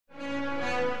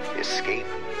Escape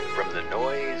from the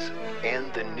noise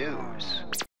and the news.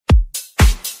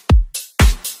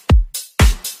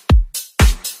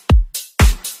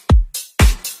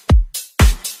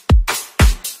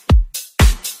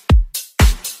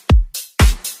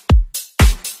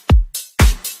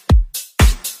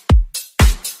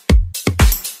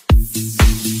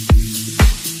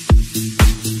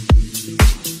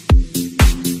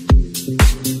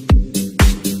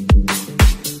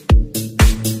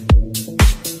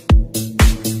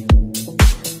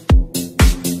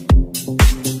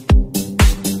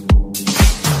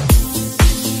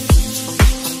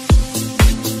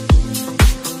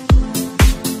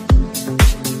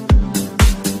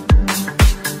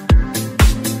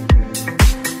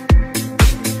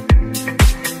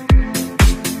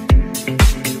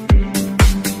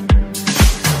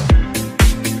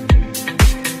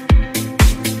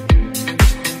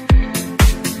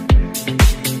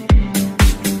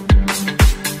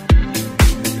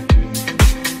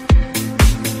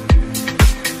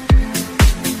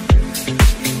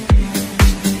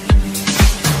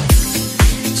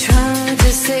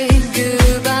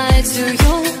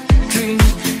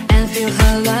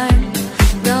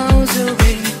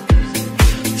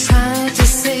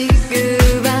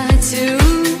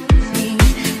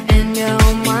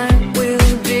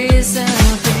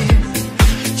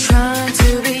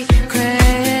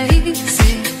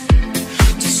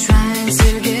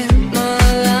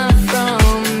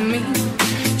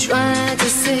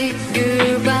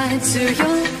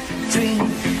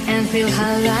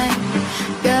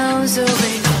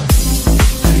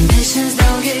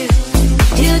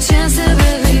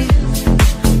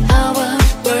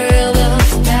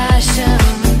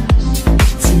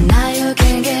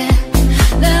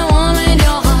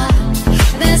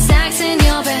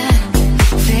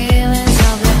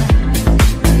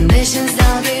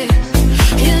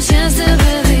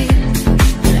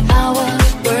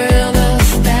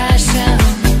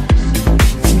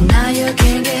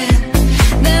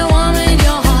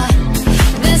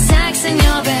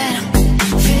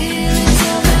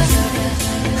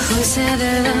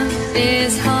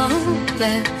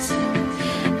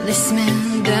 This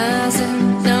man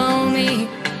doesn't know me,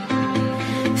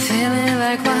 feeling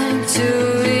like one to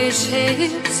each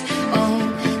his own.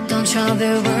 Don't try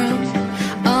the world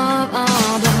of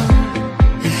all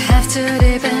alone. You have to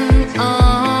depend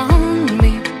on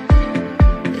me,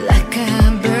 like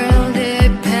a bird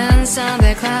depends on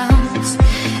the clouds,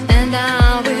 and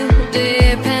I will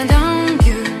depend on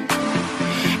you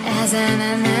as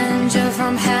an angel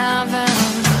from heaven.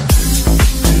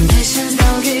 Conditions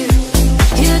don't give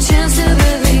you a chance to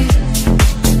believe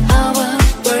our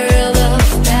world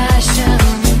of passion.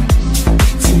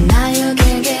 Tonight you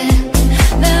can get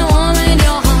the one in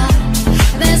your heart,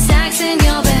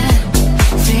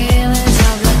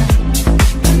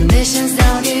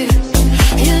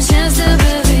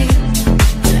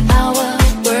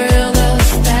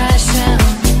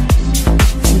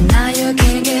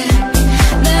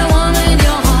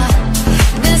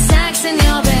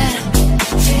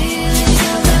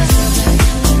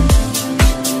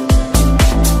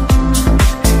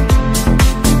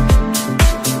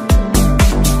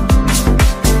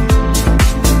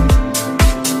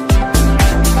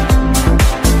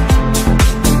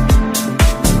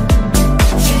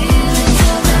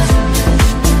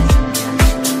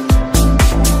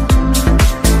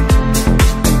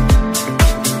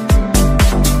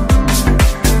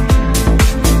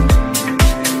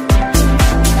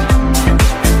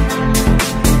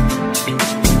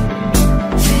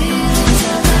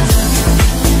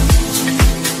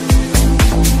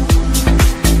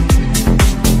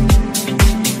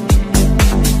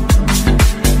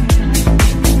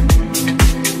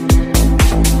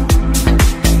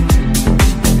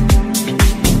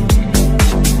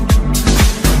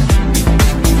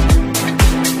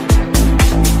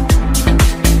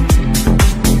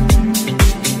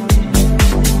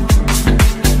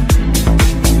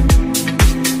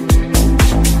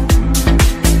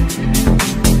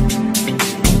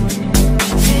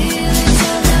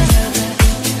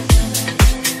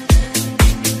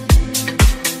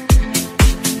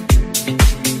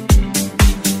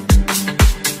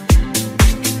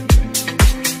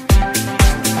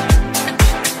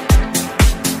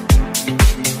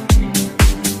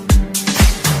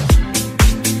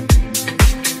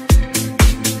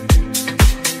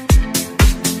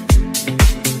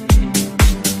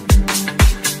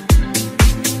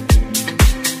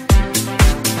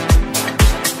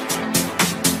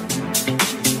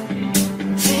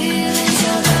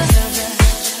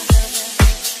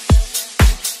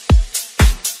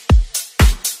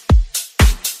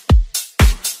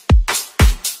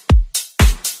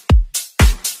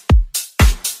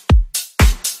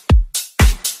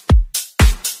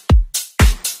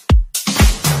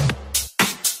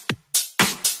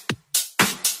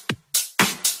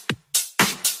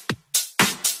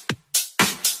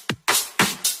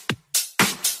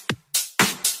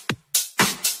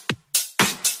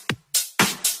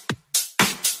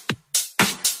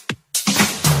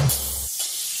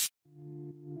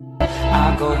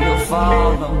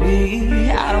 me.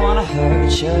 I don't wanna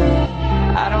hurt you,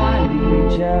 I don't wanna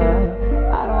need you,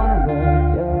 I don't wanna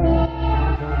hurt you.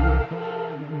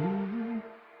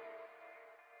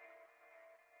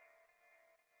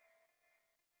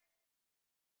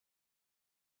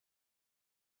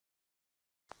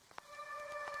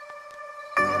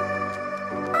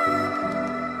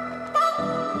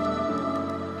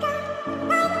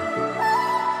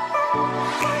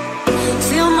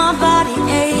 Feel my body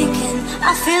aching,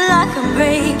 I feel like I'm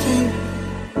breaking,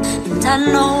 and I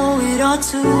know it all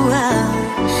too well.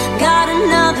 Got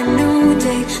another new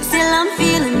day, still I'm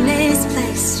feeling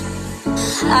misplaced.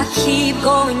 I keep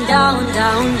going down,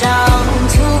 down, down.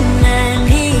 Too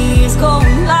many years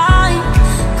going by,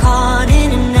 caught in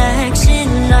an action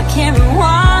I can't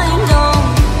rewind. Oh,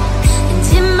 and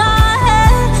in my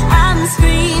head I'm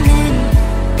screaming,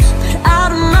 but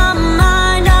out of my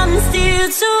mind I'm still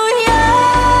too young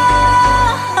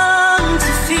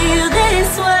to feel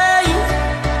this way.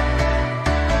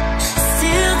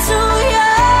 Still too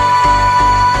young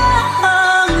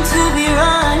to be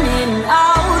running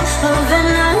out of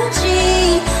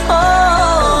energy.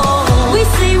 Oh, we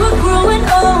say we're growing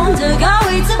older, got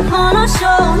weights upon our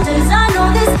shoulders. I know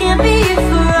this can't be it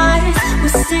for us,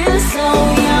 we're still so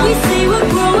young. We say we're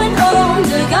growing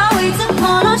older, got weights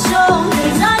upon our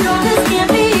shoulders. I know this can't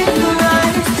be it for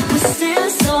us, we're still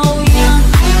so young.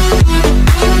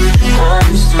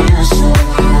 I'm still so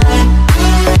young.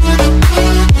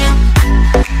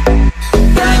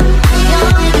 Young,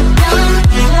 young, young,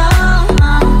 young.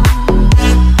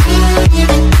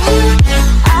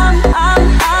 I'm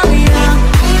young.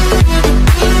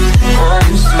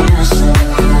 I'm still so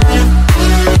young.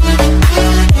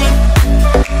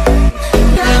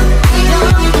 Young,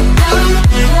 young, young,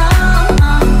 young.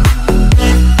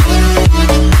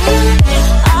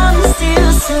 I'm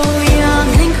still so young.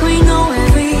 Think we know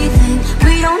everything,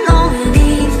 we don't know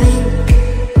anything.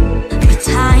 But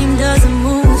time doesn't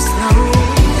move slow.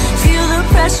 Feel the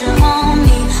pressure on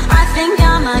me, I think I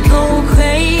might go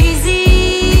crazy.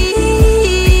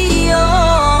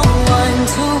 Oh, one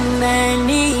too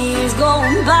many years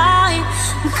going by,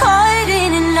 I'm caught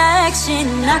in an action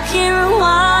I can't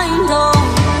rewind. Oh,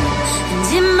 and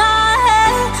in my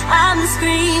head I'm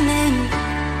screaming,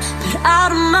 but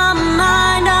out of my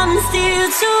mind I'm still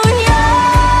too young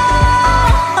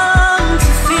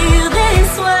to feel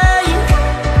this way.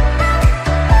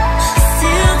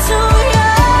 Still too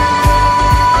young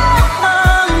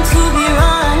to be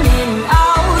running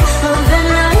out of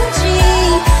energy.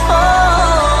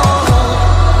 Oh,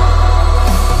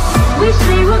 we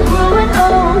say we're growing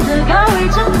older, got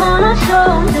weights upon our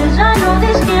shoulders. I know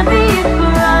this can't be it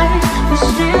for us, we're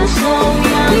still so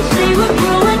young. We say we're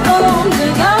growing older,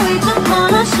 got weights upon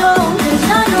our shoulders.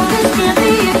 I know this can't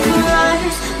be it for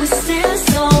us, we're still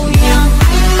so young.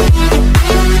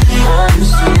 I'm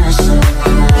still so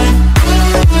young.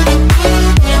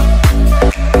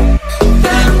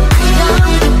 Young, young,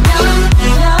 young,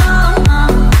 young.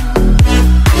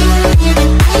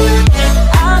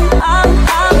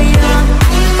 I'm young.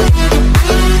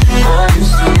 I'm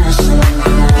still so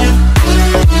young.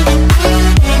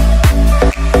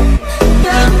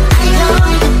 Young,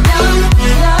 young, young,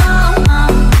 young.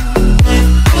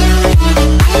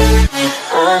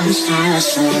 I'm still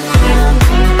so young.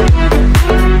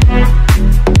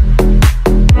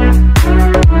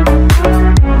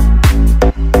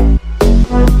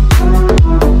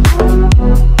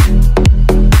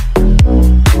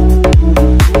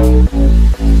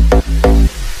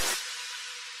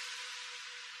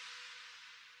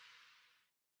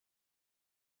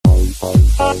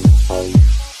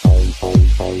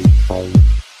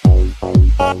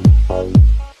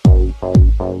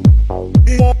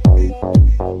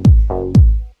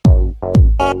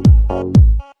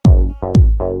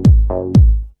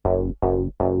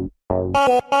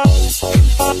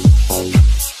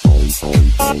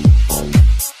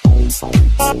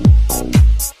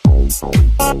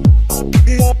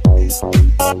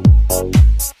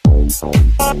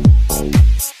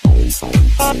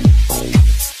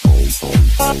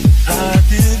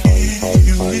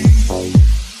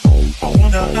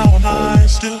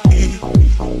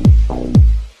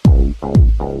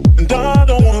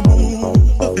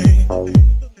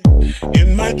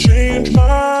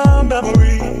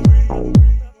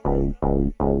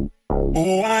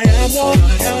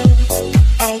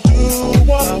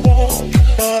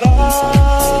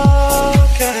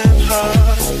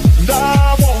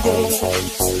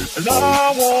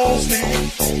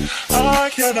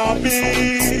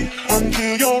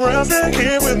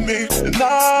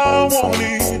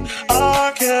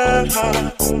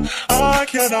 I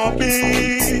cannot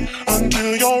be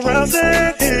until you're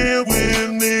resting here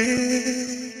with me.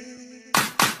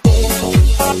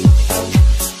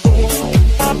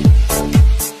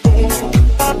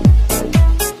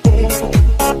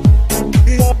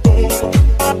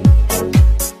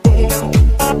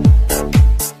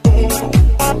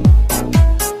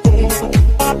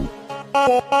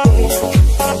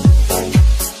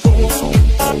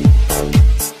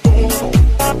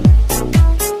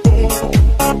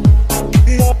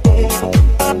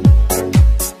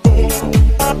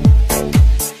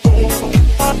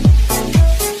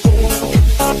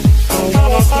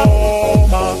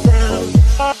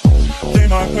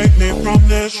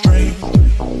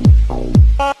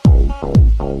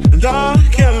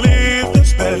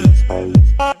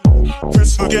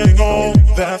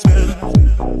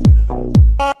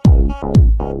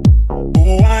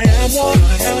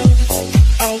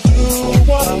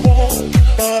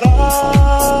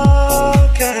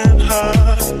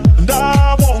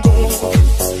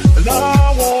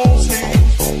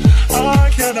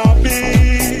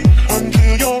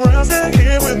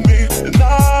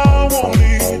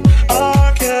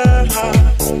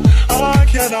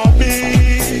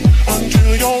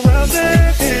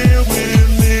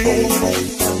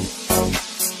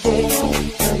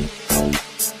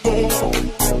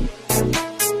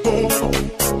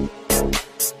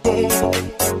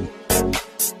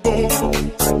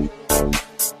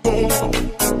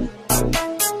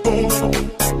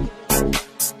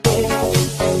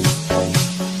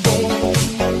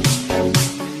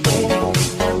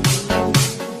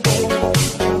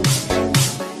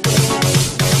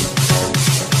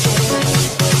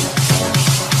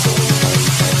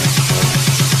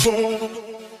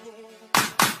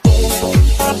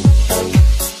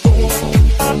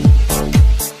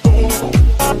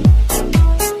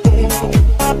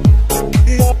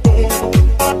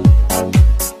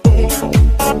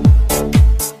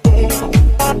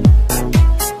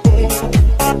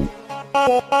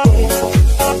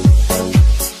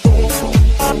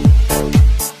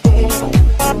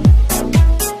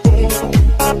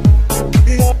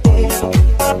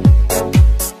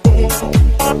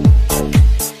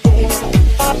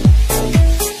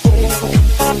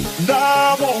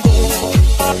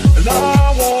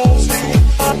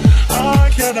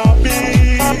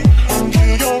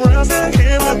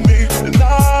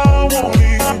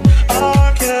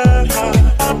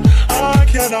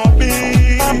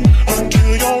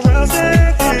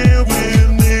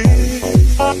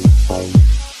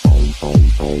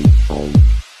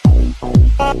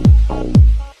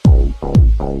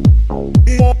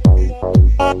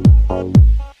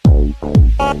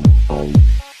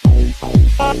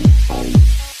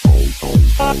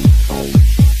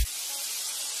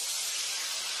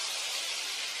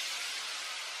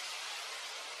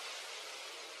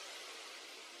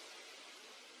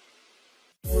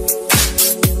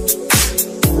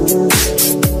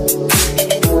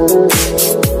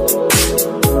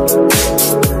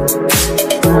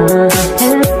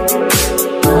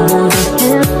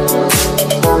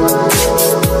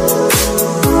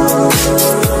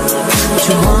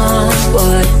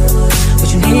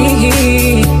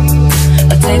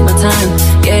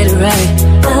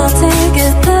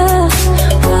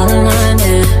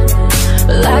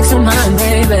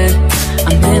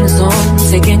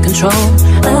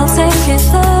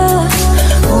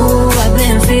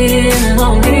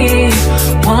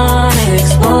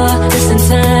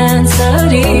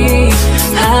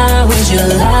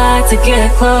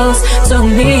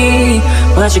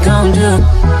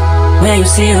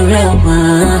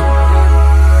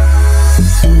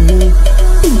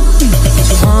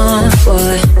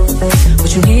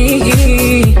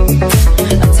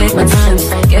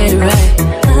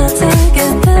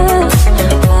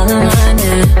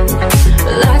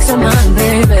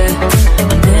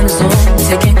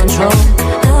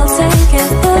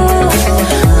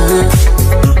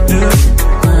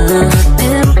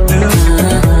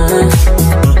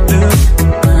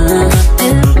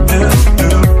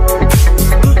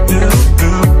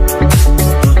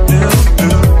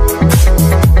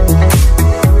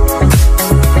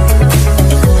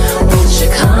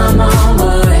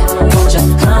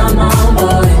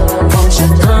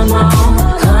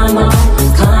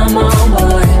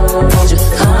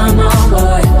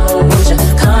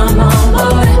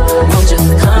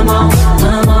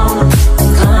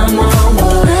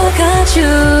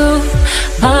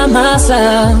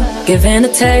 Giving a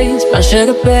taste, my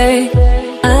sugar babe.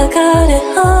 I got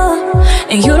it all,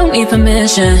 and you don't need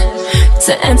permission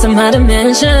to enter my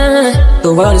dimension.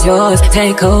 The world is yours,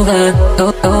 take over,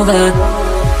 over.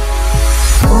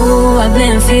 Ooh, I've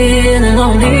been feeling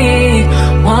lonely,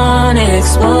 wanna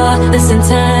explore this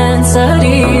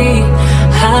intensity.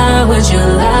 How would you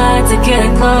like to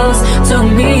get close to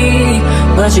me?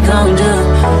 What you gonna do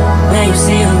when you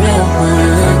see a real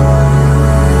one?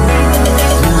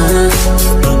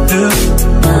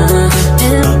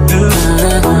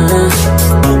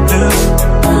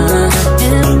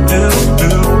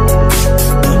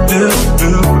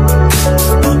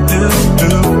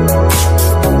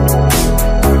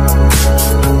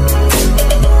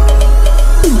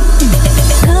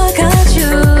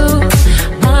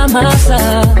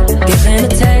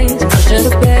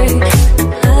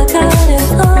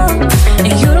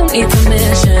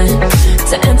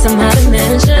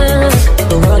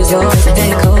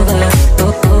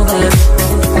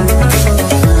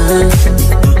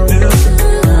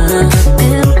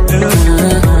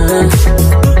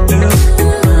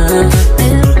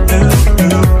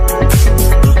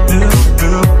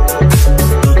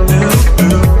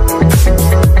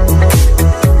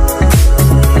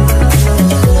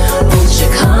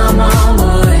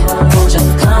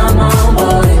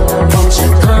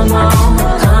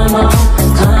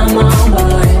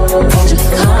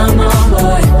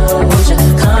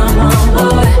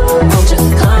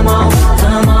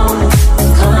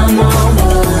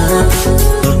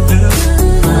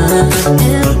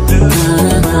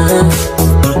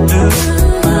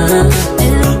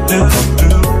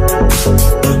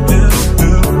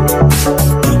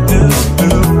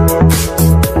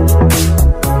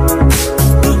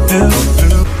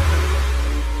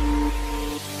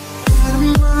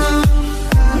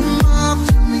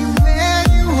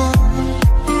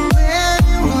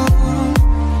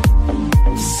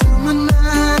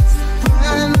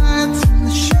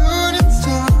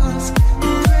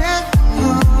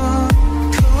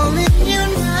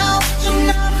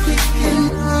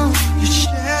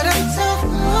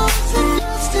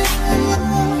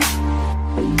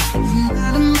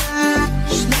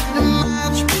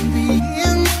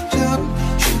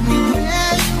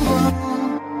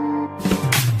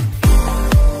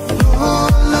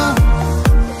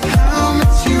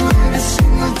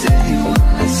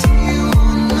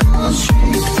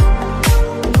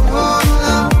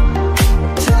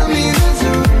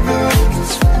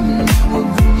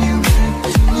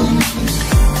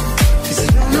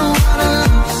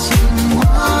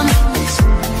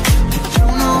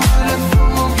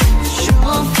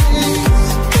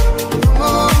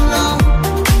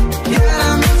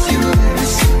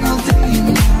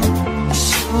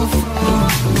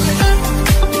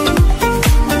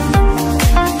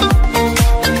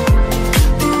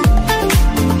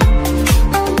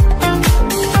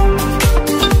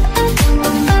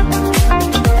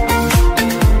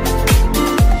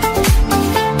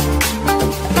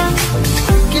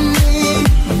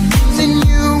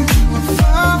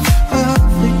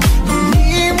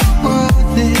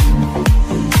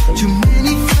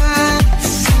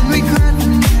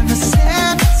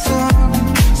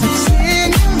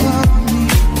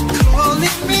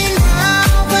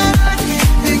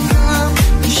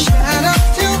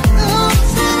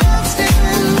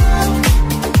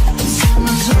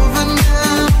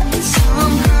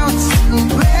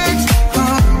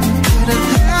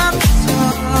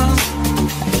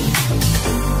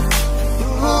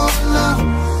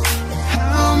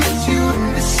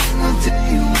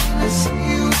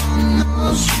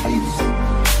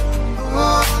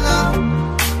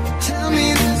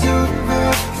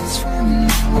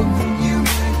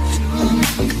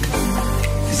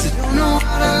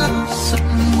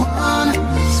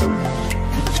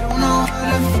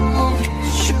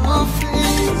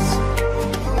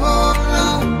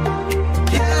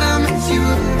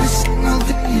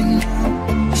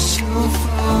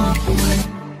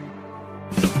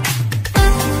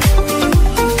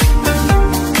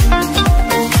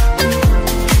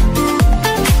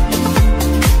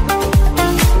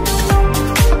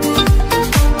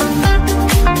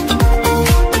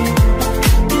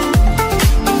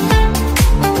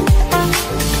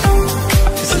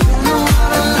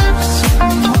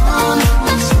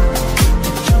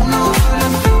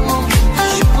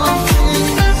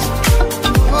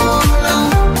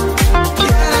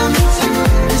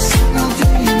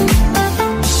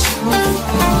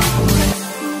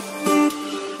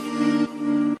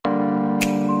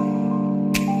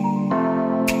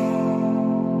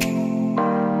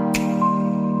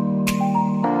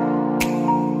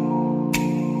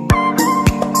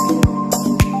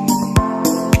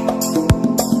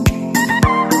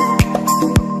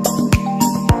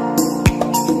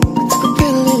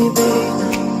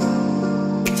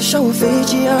 show in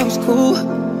Fiji, I was cool.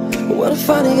 But when I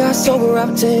finally got sober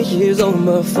after 10 years old,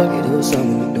 motherfucker, there was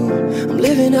something to do. I'm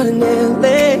living out in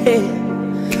LA.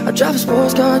 I drive a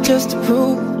sports car just to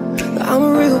prove that I'm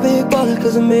a real big baller,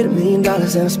 cause I made $1 million and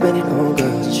I spent it on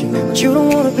girls that you know. But you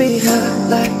don't wanna be high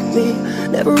like me,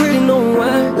 never really know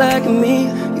why like me.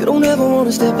 You don't ever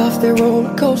wanna step off that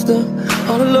roller coaster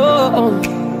all alone.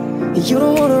 And you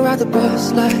don't wanna ride the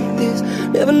bus like this,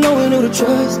 never knowing who to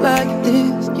trust like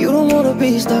this. You don't wanna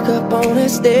be stuck up on that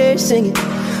stage singing,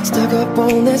 stuck up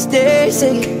on that stage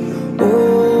singing.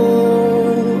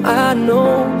 Oh, I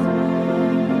know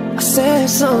I sad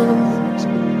songs,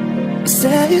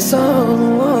 sad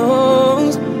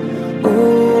songs.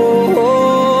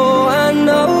 Oh, I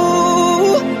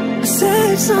know I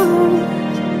sad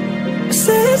songs,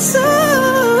 sad songs.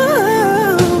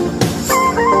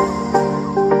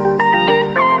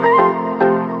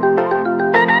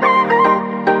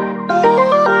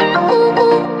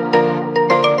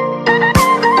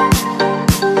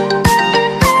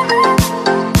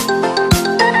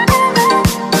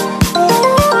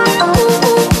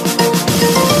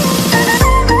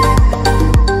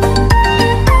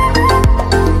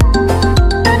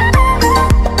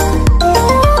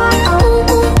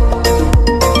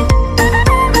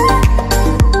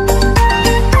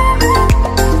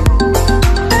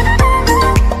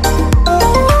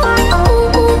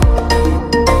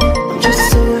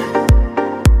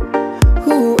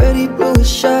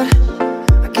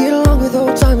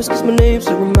 Cause my name's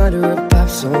a reminder of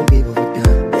past some people have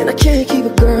done. And I can't keep a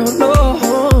girl, no,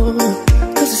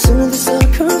 cause as soon as the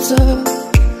sun comes up,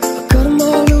 I cut them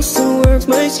all loose, some words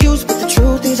my excuse. But the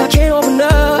truth is I can't open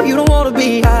up. You don't wanna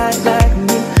be high like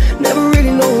me, never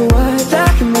really know why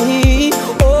like me.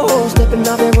 Oh, stepping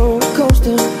off that roller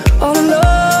coaster all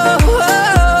alone.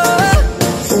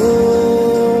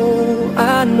 Oh,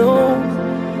 I know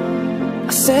I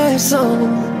sad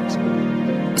songs,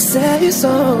 sad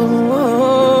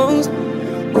songs.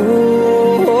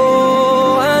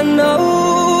 Oh, I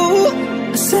know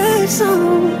I sad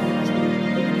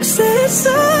songs, sad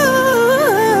songs.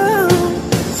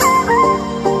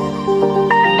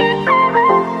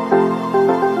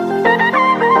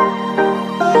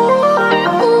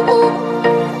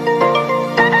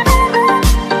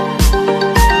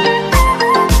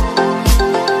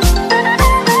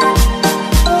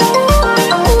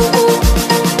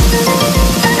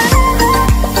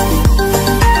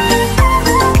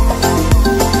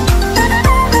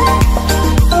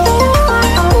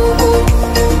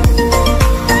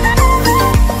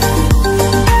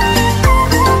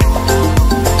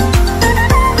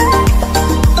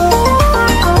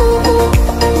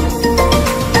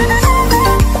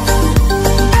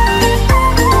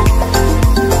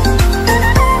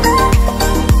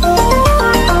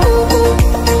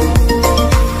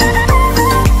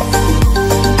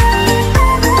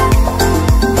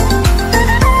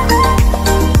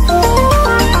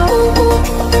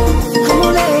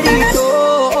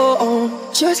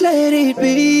 Just let it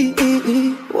be.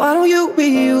 Why don't you be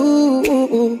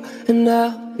you and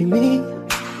I'll be me?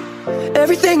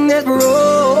 Everything that's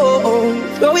wrong,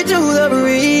 throw it to the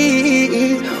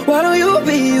breeze. Why don't you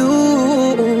be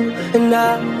you and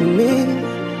I'll be me,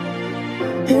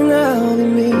 and I'll be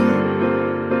me.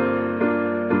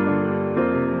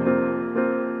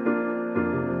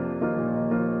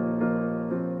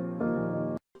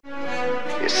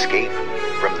 Escape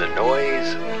from the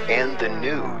noise and the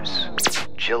news.